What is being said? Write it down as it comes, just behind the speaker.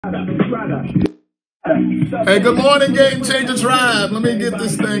Hey, good morning, Game Changer Tribe. Let me get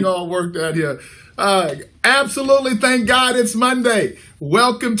this thing all worked out here. Absolutely, thank God it's Monday.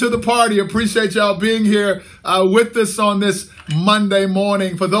 Welcome to the party. Appreciate y'all being here with us on this Monday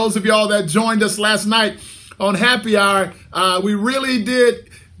morning. For those of y'all that joined us last night on Happy Hour, we really did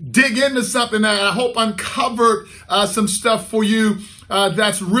dig into something that I hope uncovered some stuff for you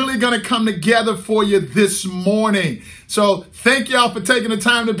that's really going to come together for you this morning. So thank y'all for taking the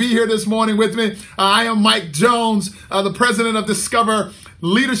time to be here this morning with me. I am Mike Jones, the president of Discover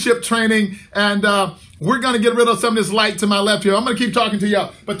Leadership Training, and we're going to get rid of some of this light to my left here. I'm going to keep talking to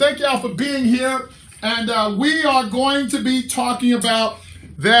y'all, but thank y'all for being here. And we are going to be talking about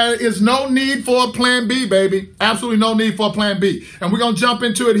there is no need for a plan B, baby. Absolutely no need for a plan B. And we're going to jump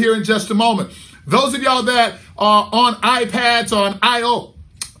into it here in just a moment. Those of y'all that are on iPads or on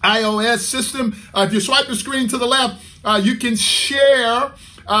iOS system, if you swipe the screen to the left, you can share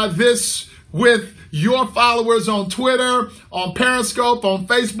this with your followers on Twitter, on Periscope, on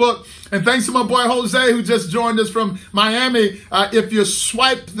Facebook. And thanks to my boy Jose, who just joined us from Miami. If you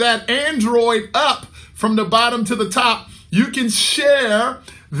swipe that Android up from the bottom to the top, you can share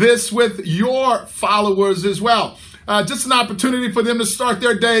this with your followers as well. Just an opportunity for them to start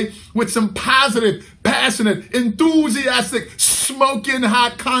their day with some positive, passionate, enthusiastic, smoking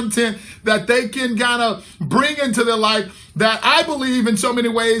hot content that they can kind of bring into their life that I believe in so many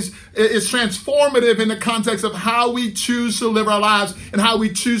ways is transformative in the context of how we choose to live our lives and how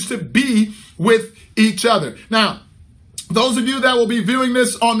we choose to be with each other. Now, those of you that will be viewing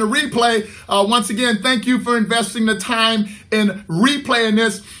this on the replay, once again, thank you for investing the time in replaying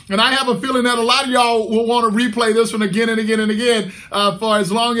this. And I have a feeling that a lot of y'all will want to replay this one again and again and again for as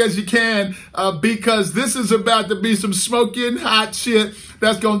long as you can, because this is about to be some smoking hot shit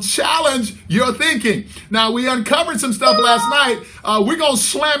that's going to challenge your thinking. Now, we uncovered some stuff last night. We're going to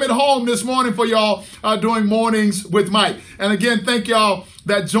slam it home this morning for y'all doing Mornings with Mike. And again, thank y'all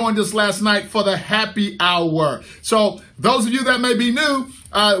that joined us last night for the happy hour. So those of you that may be new,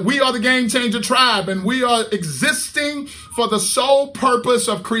 we are the Game Changer Tribe, and we are existing for the sole purpose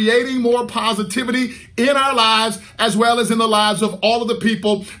of creating more positivity in our lives as well as in the lives of all of the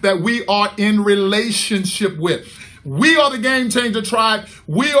people that we are in relationship with. We are the Game Changer Tribe.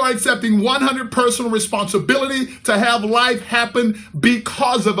 We are accepting 100 personal responsibility to have life happen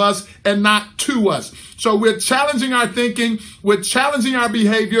because of us and not to us. So we're challenging our thinking, we're challenging our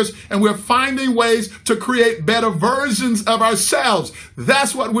behaviors, and we're finding ways to create better versions of ourselves.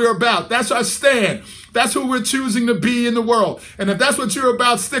 That's what we're about. That's our stand. That's who we're choosing to be in the world. And if that's what you're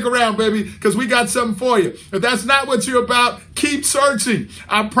about, stick around, baby, because we got something for you. If that's not what you're about, keep searching.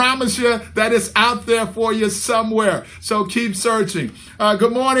 I promise you that it's out there for you somewhere. So keep searching.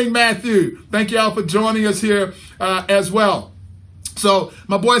 Good morning, Matthew. Thank y'all for joining us here as well. So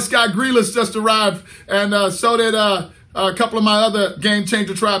my boy Scott Grealish just arrived, and so did a couple of my other Game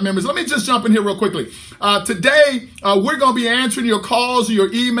Changer Tribe members. Let me just jump in here real quickly. Today, we're going to be answering your calls, your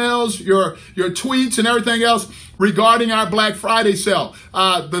emails, your tweets, and everything else regarding our Black Friday sale.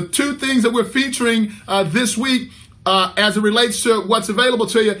 The two things that we're featuring this week as it relates to what's available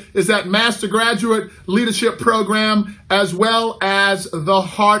to you is that Master Graduate Leadership Program as well as the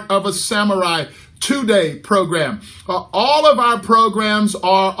Heart of a Samurai 2-day program. All of our programs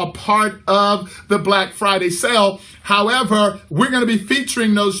are a part of the Black Friday sale. However, we're going to be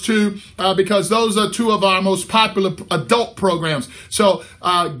featuring those two because those are two of our most popular adult programs. So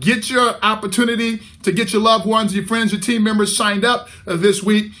get your opportunity to get your loved ones, your friends, your team members signed up this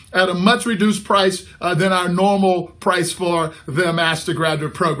week at a much reduced price than our normal price for the Master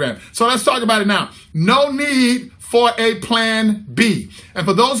Graduate Program. So let's talk about it now. No need for a plan B. And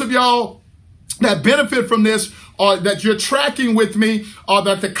for those of y'all that benefit from this, or that you're tracking with me, or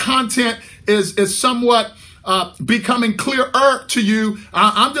that the content is somewhat becoming clearer to you,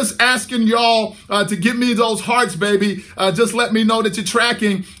 I'm just asking y'all to give me those hearts, baby. Just let me know that you're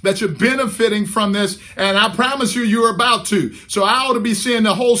tracking, that you're benefiting from this, and I promise you, you're about to. So I ought to be seeing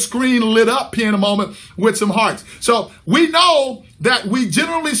the whole screen lit up here in a moment with some hearts. So we know that we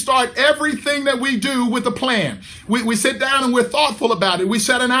generally start everything that we do with a plan. We sit down and we're thoughtful about it. We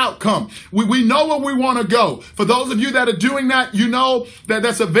set an outcome. We know where we want to go. For those of you that are doing that, you know that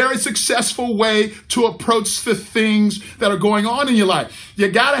that's a very successful way to approach the things that are going on in your life. You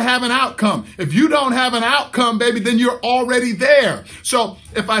got to have an outcome. If you don't have an outcome, baby, then you're already there. So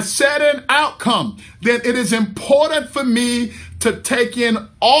if I set an outcome, then it is important for me to take in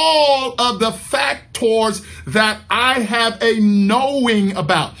all of the factors that I have a knowing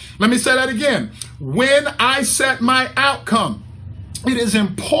about. Let me say that again. When I set my outcome, it is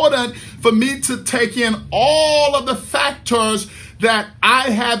important for me to take in all of the factors that I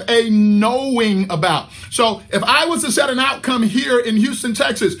have a knowing about. So if I was to set an outcome here in Houston,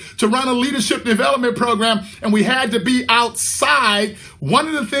 Texas, to run a leadership development program, and we had to be outside, one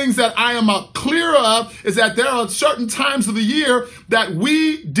of the things that I am clear of is that there are certain times of the year that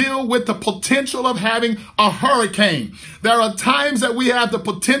we deal with the potential of having a hurricane. There are times that we have the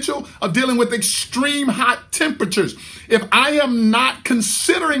potential of dealing with extreme hot temperatures. If I am not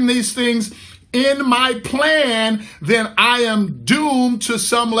considering these things in my plan, then I am doomed to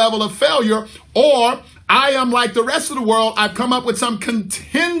some level of failure, or I am like the rest of the world. I've come up with some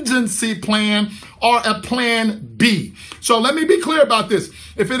contingency plan or a plan B. So let me be clear about this.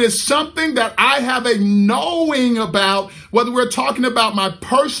 If it is something that I have a knowing about, whether we're talking about my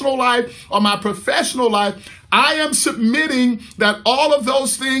personal life or my professional life, I am submitting that all of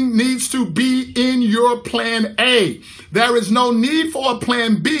those things needs to be in your plan A. There is no need for a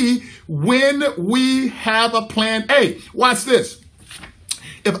plan B when we have a plan A. Watch this.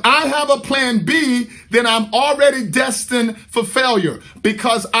 If I have a plan B, then I'm already destined for failure,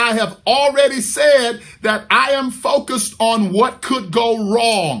 because I have already said that I am focused on what could go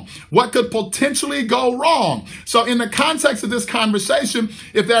wrong, what could potentially go wrong. So in the context of this conversation,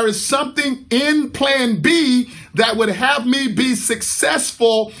 if there is something in plan B that would have me be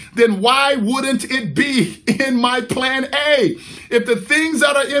successful, then why wouldn't it be in my plan A? If the things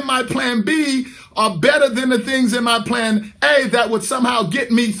that are in my plan B are better than the things in my plan A that would somehow get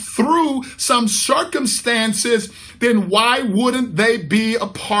me through some circumstances, then why wouldn't they be a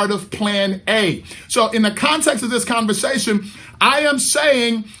part of plan A? So in the context of this conversation, I am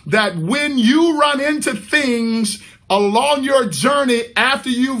saying that when you run into things along your journey after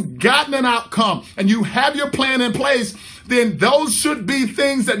you've gotten an outcome and you have your plan in place, then those should be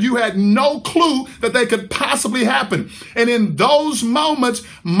things that you had no clue that they could possibly happen. And in those moments,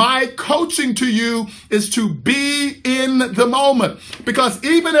 my coaching to you is to be in the moment. Because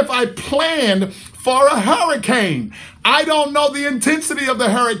even if I planned for a hurricane, I don't know the intensity of the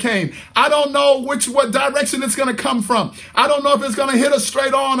hurricane. I don't know what direction it's going to come from. I don't know if it's going to hit us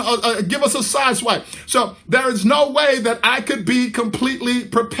straight on or give us a side swipe. So there is no way that I could be completely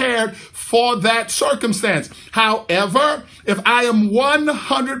prepared for that circumstance. However, if I am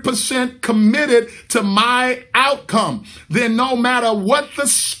 100% committed to my outcome, then no matter what the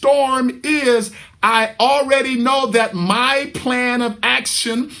storm is, I already know that my plan of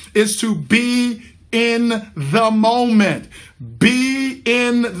action is to be in the moment. Be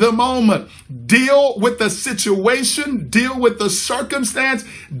in the moment. Deal with the situation, deal with the circumstance,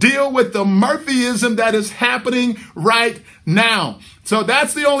 deal with the Murphyism that is happening right now. So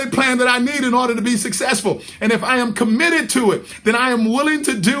that's the only plan that I need in order to be successful. And if I am committed to it, then I am willing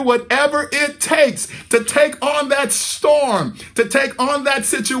to do whatever it takes to take on that storm, to take on that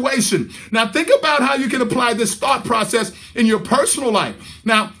situation. Now think about how you can apply this thought process in your personal life.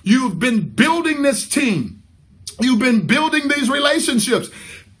 Now, you've been building this team. You've been building these relationships.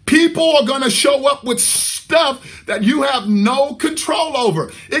 People are going to show up with stuff that you have no control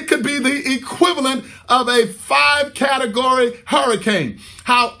over. It could be the equivalent of a 5-category hurricane.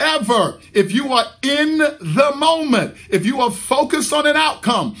 However, if you are in the moment, if you are focused on an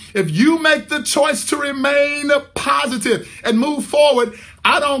outcome, if you make the choice to remain positive and move forward,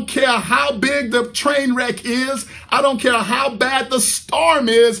 I don't care how big the train wreck is. I don't care how bad the storm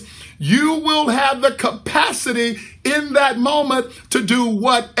is. You will have the capacity in that moment to do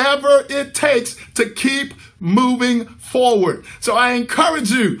whatever it takes to keep moving forward. So I encourage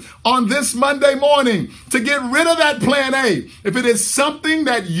you on this Monday morning to get rid of that plan A. If it is something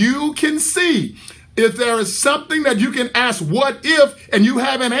that you can see, if there is something that you can ask what if, and you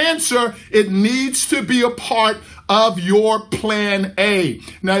have an answer, it needs to be a part of your plan A.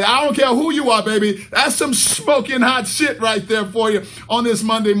 Now, I don't care who you are, baby. That's some smoking hot shit right there for you on this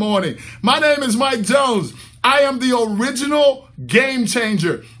Monday morning. My name is Mike Jones. I am the original Game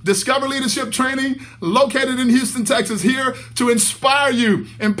Changer. Discover Leadership Training, located in Houston, Texas, here to inspire you,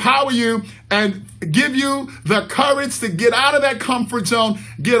 empower you, and give you the courage to get out of that comfort zone,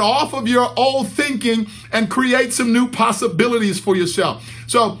 get off of your old thinking, and create some new possibilities for yourself.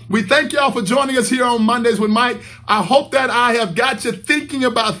 So we thank y'all for joining us here on Mondays with Mike. I hope that I have got you thinking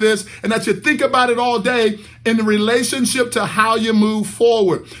about this and that you think about it all day in relationship to how you move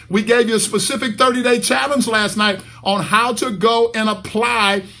forward. We gave you a specific 30-day challenge last night on how to go and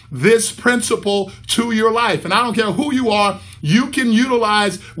apply this principle to your life. And I don't care who you are, you can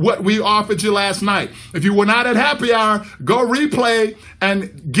utilize what we offered you last night. If you were not at happy hour, go replay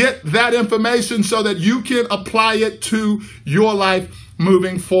and get that information so that you can apply it to your life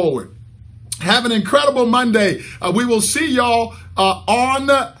moving forward. Have an incredible Monday. We will see y'all on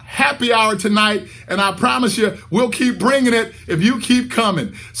happy hour tonight. And I promise you, we'll keep bringing it if you keep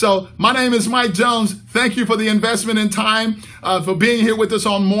coming. So my name is Mike Jones. Thank you for the investment in time, for being here with us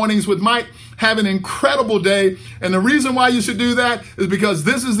on Mornings with Mike. Have an incredible day. And the reason why you should do that is because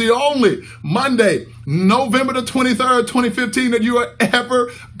this is the only Monday, November the 23rd, 2015, that you are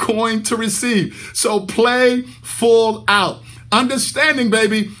ever going to receive. So play full out. Understanding,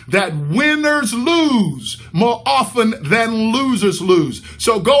 baby, that winners lose more often than losers lose.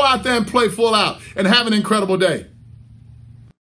 So go out there and play full out and have an incredible day.